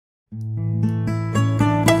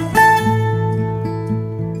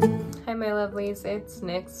always, it's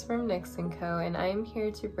Nyx from Nyx & Co, and I'm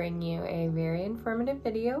here to bring you a very informative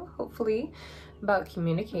video, hopefully, about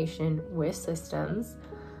communication with systems.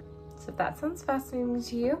 So if that sounds fascinating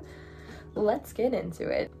to you, let's get into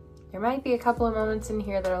it. There might be a couple of moments in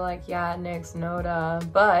here that are like, yeah, Nyx, no duh,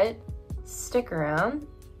 but stick around,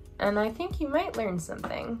 and I think you might learn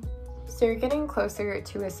something. So you're getting closer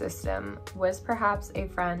to a system. Was perhaps a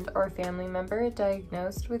friend or family member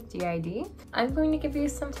diagnosed with D.I.D? I'm going to give you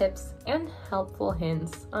some tips and helpful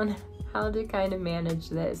hints on how to kind of manage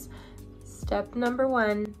this. Step number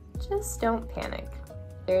 1, just don't panic.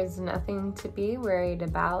 There's nothing to be worried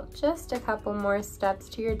about, just a couple more steps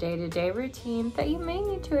to your day-to-day routine that you may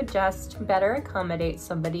need to adjust to better accommodate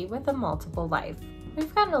somebody with a multiple life.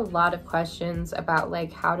 We've gotten a lot of questions about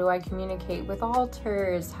like, how do I communicate with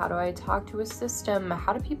alters? How do I talk to a system?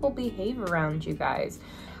 How do people behave around you guys?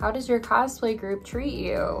 How does your cosplay group treat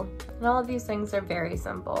you? And all of these things are very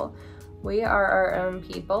simple. We are our own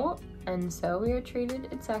people, and so we are treated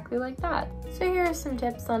exactly like that. So here are some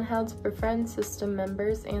tips on how to befriend system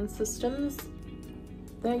members and systems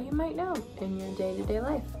that you might know in your day-to-day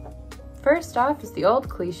life. First off is the old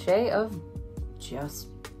cliche of just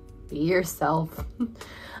be yourself.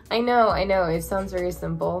 I know, it sounds very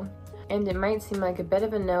simple, and it might seem like a bit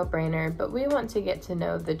of a no-brainer, but we want to get to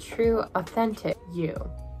know the true, authentic you.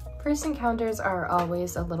 First encounters are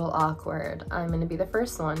always a little awkward. I'm going to be the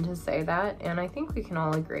first one to say that, and I think we can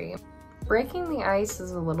all agree. Breaking the ice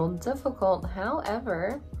is a little difficult,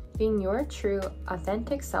 however, being your true,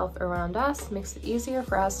 authentic self around us makes it easier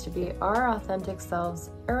for us to be our authentic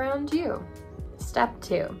selves around you. Step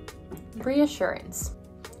 2, reassurance.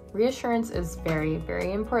 Reassurance is very,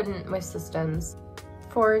 very important with systems.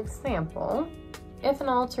 For example, if an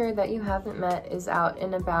alter that you haven't met is out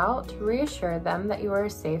and about, reassure them that you are a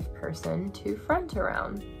safe person to front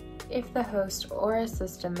around. If the host or a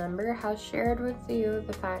system member has shared with you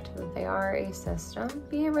the fact that they are a system,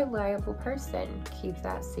 be a reliable person. Keep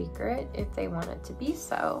that secret if they want it to be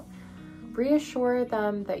so. Reassure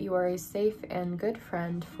them that you are a safe and good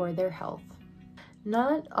friend for their health.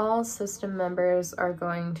 Not all system members are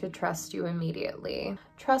going to trust you immediately.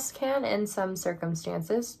 Trust can, in some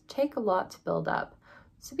circumstances, take a lot to build up,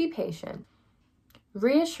 so be patient.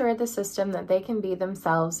 Reassure the system that they can be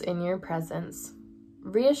themselves in your presence.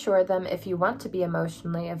 Reassure them if you want to be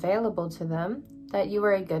emotionally available to them, that you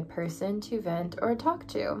are a good person to vent or talk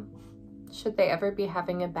to, should they ever be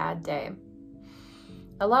having a bad day.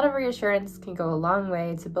 A lot of reassurance can go a long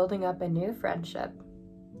way to building up a new friendship.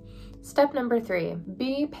 Step number 3,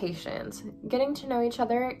 be patient. Getting to know each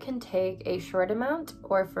other can take a short amount,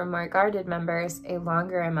 or for more guarded members, a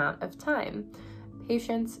longer amount of time.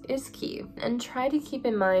 Patience is key, and try to keep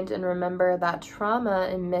in mind and remember that trauma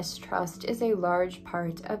and mistrust is a large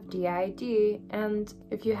part of D.I.D, and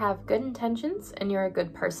if you have good intentions and you're a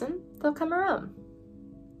good person, they'll come around.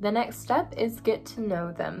 The next step is get to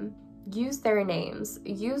know them. Use their names,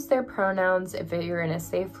 use their pronouns if you're in a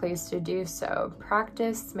safe place to do so.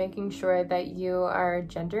 Practice making sure that you are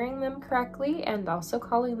gendering them correctly and also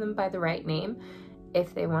calling them by the right name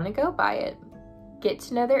if they want to go by it. Get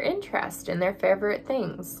to know their interest and their favorite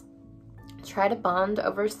things. Try to bond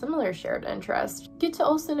over similar shared interests. Get to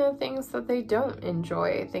also know things that they don't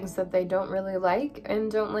enjoy, things that they don't really like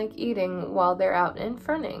and don't like eating while they're out and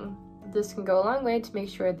fronting. This can go a long way to make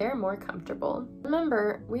sure they're more comfortable.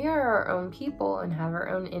 Remember, we are our own people and have our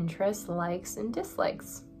own interests, likes, and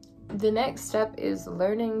dislikes. The next step is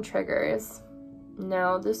learning triggers.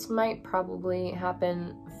 Now, this might probably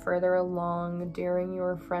happen further along during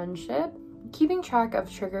your friendship. Keeping track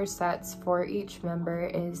of trigger sets for each member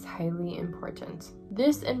is highly important.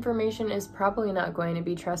 This information is probably not going to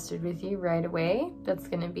be trusted with you right away. That's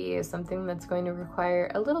going to be something that's going to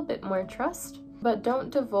require a little bit more trust, but don't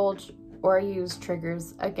divulge or use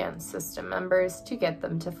triggers against system members to get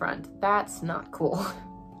them to front. That's not cool.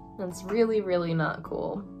 That's really, really not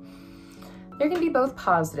cool. There can be both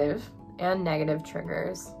positive and negative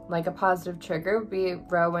triggers. Like a positive trigger would be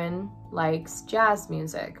Rowan likes jazz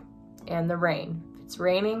music and the rain. If it's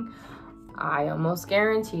raining, I almost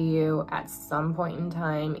guarantee you at some point in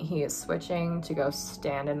time he is switching to go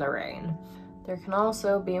stand in the rain. There can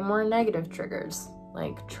also be more negative triggers,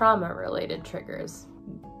 like trauma-related triggers,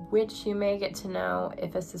 which you may get to know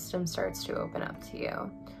if a system starts to open up to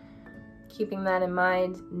you. Keeping that in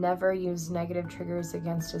mind, never use negative triggers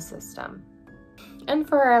against a system. And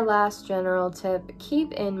for our last general tip,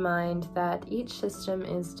 keep in mind that each system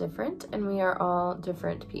is different and we are all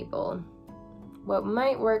different people. What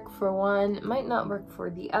might work for one might not work for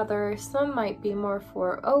the other. Some might be more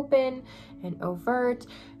for open and overt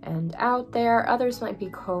and out there. Others might be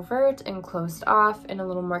covert and closed off and a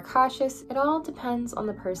little more cautious. It all depends on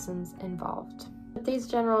the persons involved. But these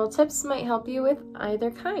general tips might help you with either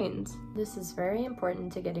kind. This is very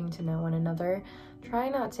important to getting to know one another. Try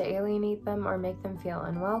not to alienate them or make them feel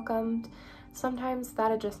unwelcomed. Sometimes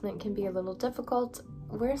that adjustment can be a little difficult.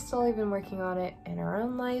 We're still even working on it in our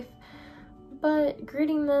own life. But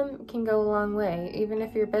greeting them can go a long way. Even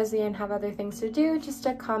if you're busy and have other things to do, just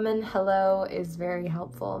a common hello is very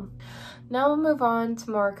helpful. Now we'll move on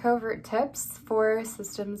to more covert tips for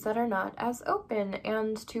systems that are not as open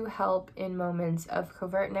and to help in moments of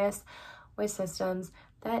covertness with systems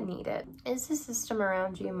that need it. Is the system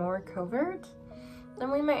around you more covert?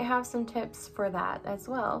 Then we might have some tips for that as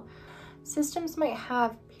well. Systems might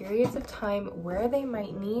have periods of time where they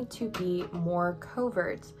might need to be more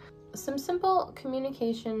covert. Some simple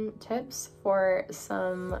communication tips for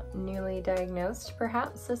some newly diagnosed,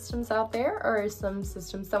 perhaps, systems out there, or some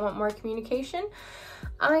systems that want more communication.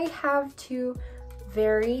 I have two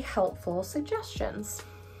very helpful suggestions.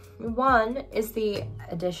 One is the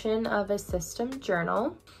addition of a system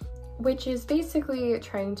journal, which is basically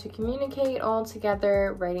trying to communicate all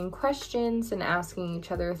together, writing questions and asking each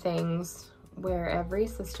other things where every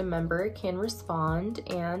system member can respond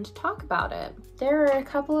and talk about it. There are a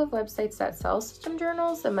couple of websites that sell system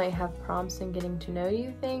journals that might have prompts and getting to know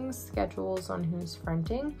you things, schedules on who's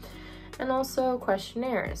fronting, and also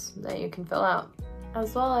questionnaires that you can fill out,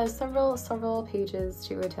 as well as several pages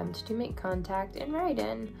to attempt to make contact and write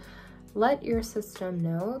in. Let your system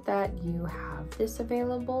know that you have this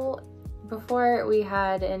available. Before we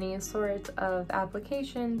had any sort of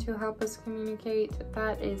application to help us communicate,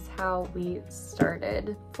 that is how we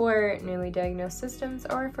started. For newly diagnosed systems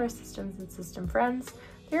or for systems and system friends,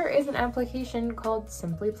 there is an application called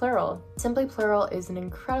Simply Plural. Simply Plural is an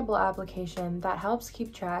incredible application that helps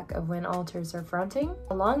keep track of when alters are fronting,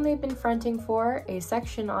 how long they've been fronting for, a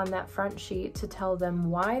section on that front sheet to tell them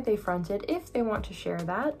why they fronted if they want to share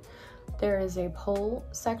that. There is a poll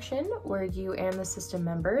section where you and the system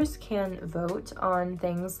members can vote on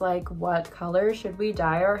things like what color should we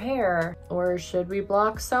dye our hair, or should we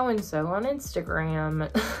block so-and-so on Instagram.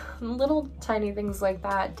 Little tiny things like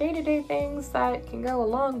that, day-to-day things that can go a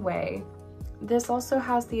long way. This also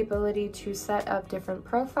has the ability to set up different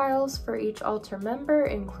profiles for each alter member,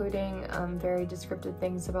 including very descriptive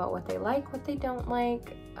things about what they like, what they don't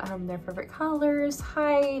like, their favorite colors,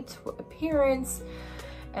 height, appearance,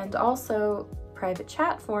 and also private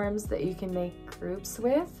chat forums that you can make groups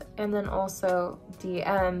with, and then also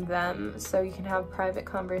DM them so you can have private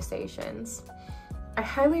conversations. I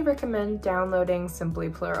highly recommend downloading Simply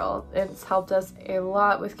Plural. It's helped us a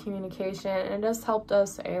lot with communication, and it has helped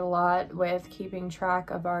us a lot with keeping track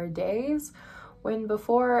of our days, when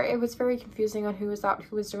before it was very confusing on who was out,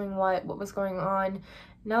 who was doing what was going on.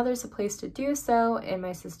 Now there's a place to do so, and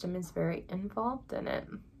my system is very involved in it.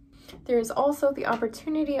 There's also the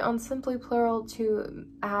opportunity on Simply Plural to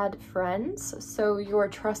add friends, so your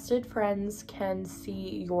trusted friends can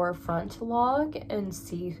see your front log and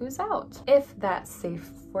see who's out, if that's safe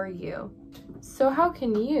for you. So how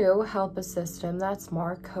can you help a system that's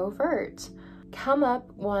more covert? Come up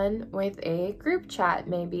one with a group chat,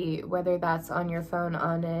 maybe, whether that's on your phone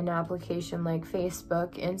on an application like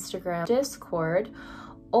Facebook, Instagram, Discord,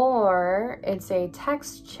 or it's a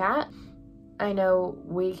text chat. I know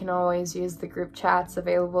we can always use the group chats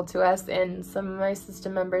available to us, and some of my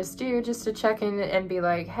system members do, just to check in and be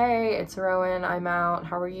like, hey, it's Rowan, I'm out,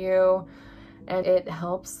 how are you? And it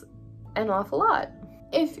helps an awful lot.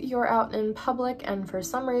 If you're out in public and for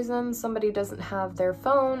some reason somebody doesn't have their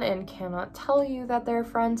phone and cannot tell you that they're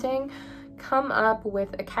fronting, come up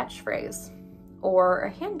with a catchphrase or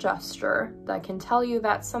a hand gesture that can tell you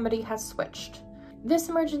that somebody has switched. This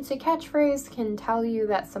emergency catchphrase can tell you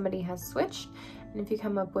that somebody has switched, and if you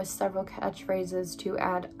come up with several catchphrases to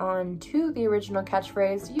add on to the original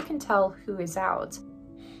catchphrase, you can tell who is out.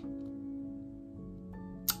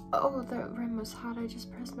 Oh, that rim was hot. I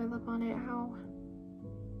just pressed my lip on it. Ow.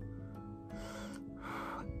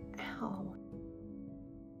 Ow.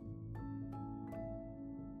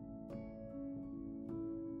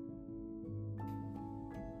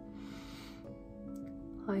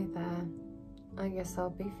 Hi there. I guess I'll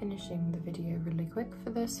be finishing the video really quick for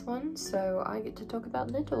this one, so I get to talk about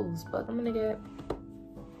littles, but I'm gonna get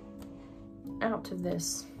out of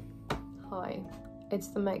this. Hi. It's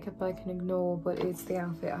the makeup I can ignore, but it's the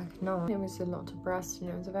outfit I cannot. It was a lot of breast and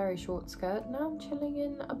it was a very short skirt. Now I'm chilling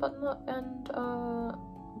in a button-up and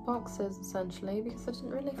boxers essentially, because I didn't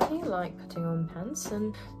really feel like putting on pants,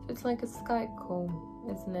 and it's like a Skype call,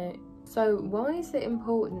 isn't it? So why is it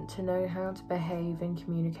important to know how to behave and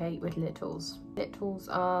communicate with littles? Littles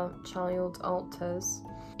are child alters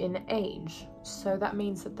in age, so that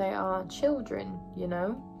means that they are children, you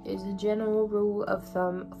know? It's a general rule of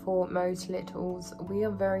thumb for most littles. We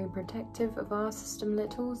are very protective of our system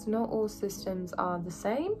littles. Not all systems are the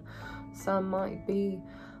same. Some might be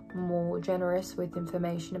more generous with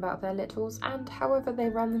information about their littles, and however they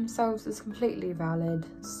run themselves is completely valid.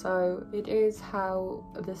 So it is how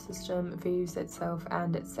the system views itself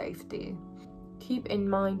and its safety. Keep in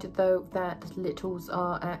mind though that littles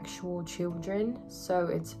are actual children, so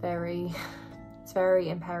it's very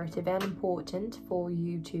imperative and important for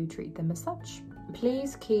you to treat them as such.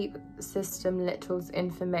 Please keep system littles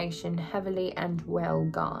information heavily and well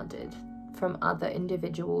guarded from other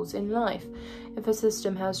individuals in life. If a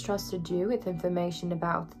system has trusted you with information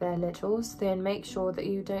about their littles, then make sure that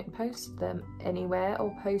you don't post them anywhere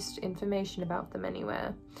or post information about them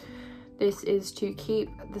anywhere. This is to keep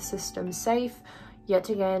the system safe. Yet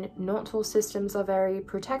again, not all systems are very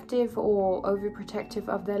protective or overprotective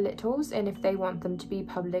of their littles, and if they want them to be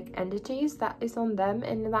public entities, that is on them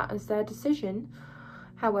and that is their decision.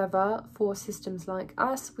 However, for systems like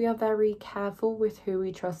us, we are very careful with who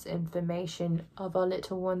we trust information of our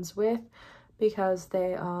little ones with, because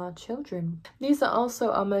they are children. These are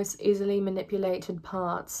also our most easily manipulated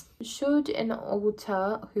parts. Should an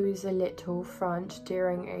alter who is a little front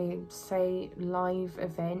during a, say, live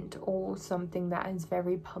event or something that is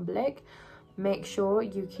very public, make sure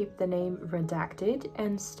you keep the name redacted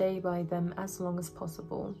and stay by them as long as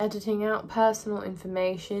possible. Editing out personal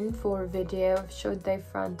information for a video, should they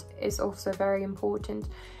front, is also very important.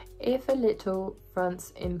 If a little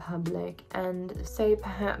fronts in public and say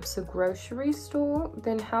perhaps a grocery store,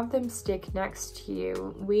 then have them stick next to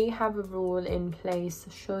you. We have a rule in place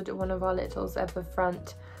should one of our littles ever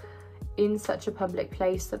front in such a public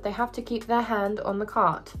place that they have to keep their hand on the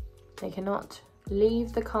cart. They cannot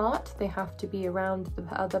leave the cart, they have to be around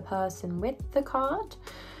the other person with the cart,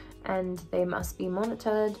 and they must be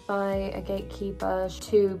monitored by a gatekeeper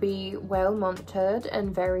to be well monitored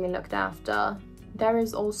and very looked after. There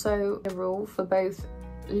is also a rule for both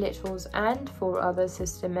littles and for other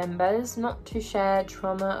system members not to share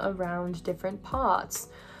trauma around different parts.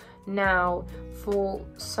 Now, for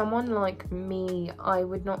someone like me, I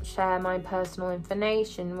would not share my personal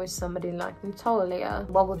information with somebody like Natalia.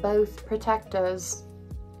 While we're both protectors,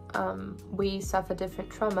 we suffer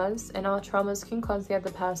different traumas, and our traumas can cause the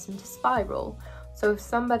other person to spiral. So if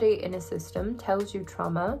somebody in a system tells you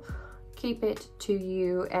trauma, keep it to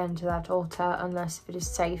you and that alter, unless it is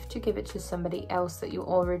safe to give it to somebody else that you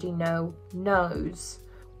already knows.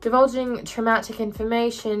 Divulging traumatic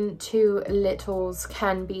information to littles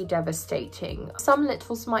can be devastating. Some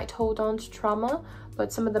littles might hold on to trauma,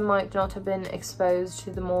 but some of them might not have been exposed to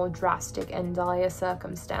the more drastic and dire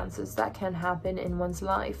circumstances that can happen in one's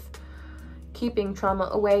life. Keeping trauma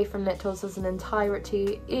away from littles as an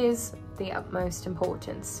entirety is the utmost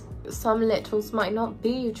importance. Some littles might not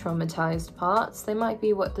be traumatized parts, they might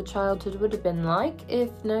be what the childhood would have been like if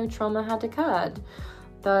no trauma had occurred.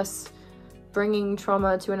 Thus, bringing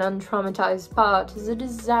trauma to an untraumatized part is a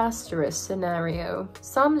disastrous scenario.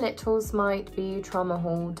 Some littles might be trauma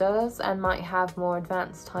holders and might have more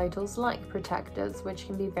advanced titles like protectors, which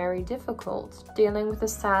can be very difficult. Dealing with a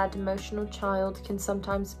sad, emotional child can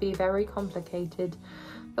sometimes be very complicated,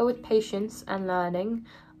 but with patience and learning,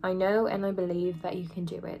 I know and I believe that you can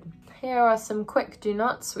do it. Here are some quick do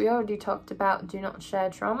nots. We already talked about do not share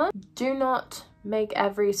trauma. Do not make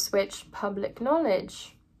every switch public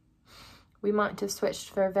knowledge. We might have switched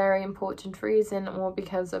for a very important reason, or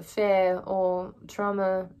because of fear or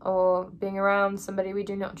trauma or being around somebody we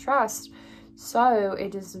do not trust. So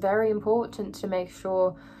it is very important to make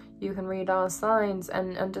sure you can read our signs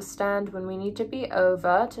and understand when we need to be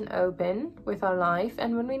overt and open with our life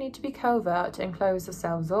and when we need to be covert and close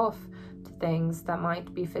ourselves off to things that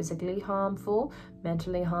might be physically harmful,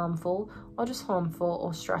 mentally harmful, or just harmful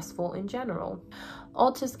or stressful in general.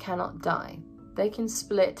 Alters cannot die. They can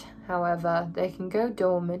split, however, they can go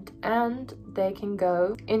dormant and they can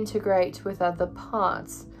go integrate with other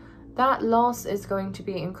parts. That loss is going to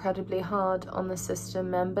be incredibly hard on the system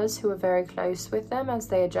members who are very close with them as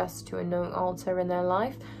they adjust to a new alter in their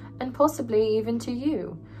life, and possibly even to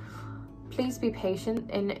you. Please be patient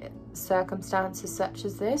in circumstances such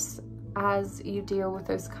as this. As you deal with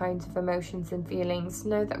those kinds of emotions and feelings,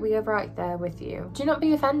 know that we are right there with you. Do not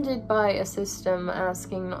be offended by a system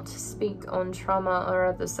asking not to speak on trauma or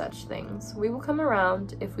other such things. We will come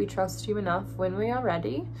around if we trust you enough when we are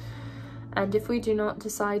ready. And if we do not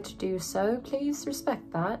decide to do so, please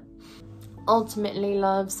respect that. Ultimately,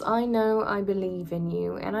 loves, I know I believe in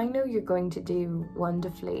you, and I know you're going to do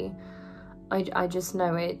wonderfully. I just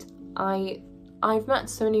know it. I've met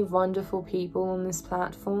so many wonderful people on this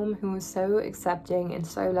platform who are so accepting and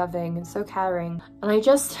so loving and so caring. And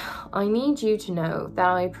I need you to know that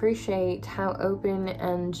I appreciate how open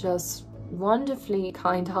and just wonderfully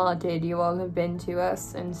kind-hearted you all have been to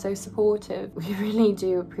us and so supportive. We really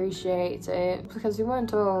do appreciate it because we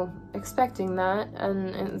weren't all expecting that,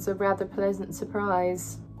 and it's a rather pleasant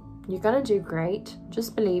surprise. You're gonna do great.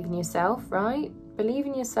 Just believe in yourself, right? Believe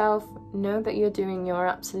in yourself, know that you're doing your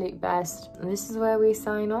absolute best. And this is where we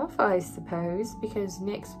sign off, I suppose, because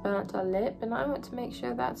Nick's burnt our lip and I want to make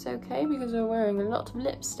sure that's okay because we're wearing a lot of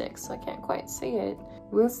lipstick, so I can't quite see it.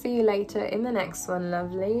 We'll see you later in the next one,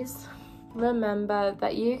 lovelies. Remember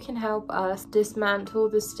that you can help us dismantle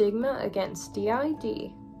the stigma against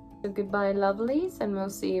D.I.D. So goodbye, lovelies, and we'll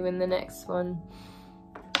see you in the next one.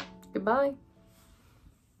 Goodbye.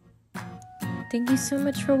 Thank you so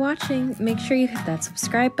much for watching. Make sure you hit that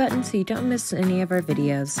subscribe button so you don't miss any of our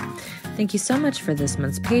videos. Thank you so much for this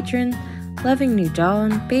month's patron, Loving New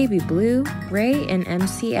Dawn, Baby Blue, Ray, and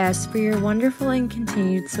MCS for your wonderful and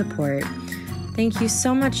continued support. Thank you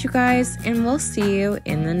so much, you guys, and we'll see you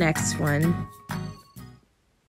in the next one.